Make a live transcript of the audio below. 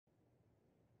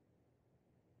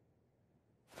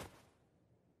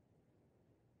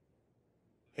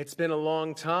It's been a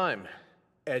long time,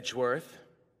 Edgeworth.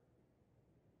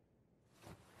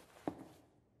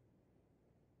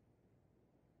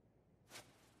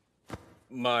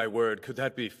 My word, could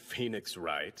that be Phoenix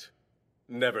Wright?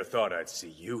 Never thought I'd see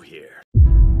you here.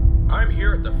 I'm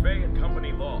here at the Fay &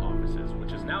 Company law offices,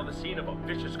 which is now the scene of a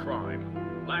vicious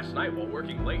crime. Last night, while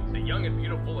working late, the young and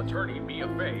beautiful attorney, Mia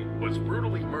Fay, was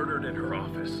brutally murdered in her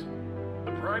office.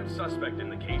 The prime suspect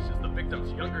in the case is the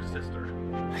victim's younger sister.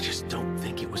 I just don't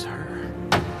think it was her.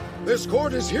 This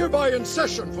court is hereby in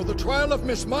session for the trial of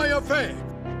Miss Maya Fay.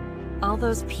 All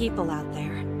those people out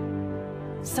there.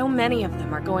 So many of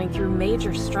them are going through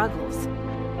major struggles.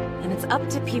 And it's up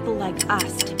to people like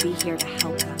us to be here to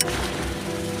help them.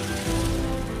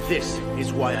 This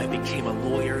is why I became a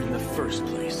lawyer in the first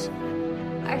place.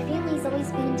 Our family's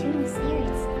always been in tune with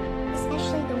spirits,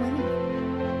 especially the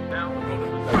women. Now we'll go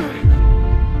to the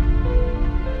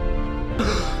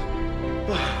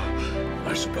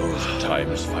I suppose the time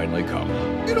has finally come.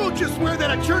 You don't just wear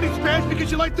that attorney's badge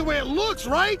because you like the way it looks,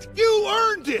 right? You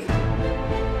earned it!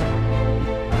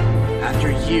 After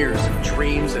years of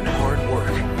dreams and hard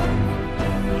work,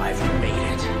 I've made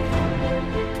it.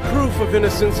 Proof of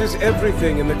innocence is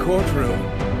everything in the courtroom.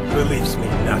 Believes me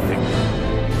nothing.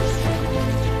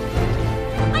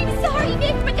 I'm sorry,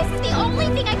 Nick, but this is the only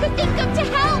thing I could think of to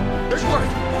help!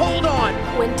 Edgeworth, hold on!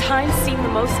 When times seem the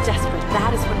most desperate,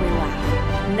 that is when we laugh.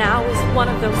 Now is one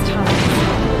of those times.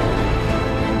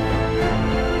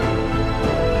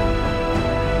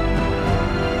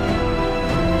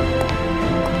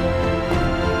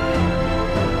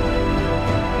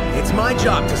 It's my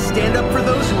job to stand up for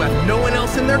those who have no one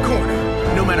else in their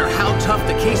corner. No matter how tough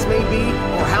the case may be,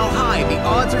 or how high the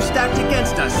odds are stacked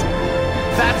against us.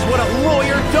 That's what a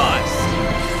lawyer does!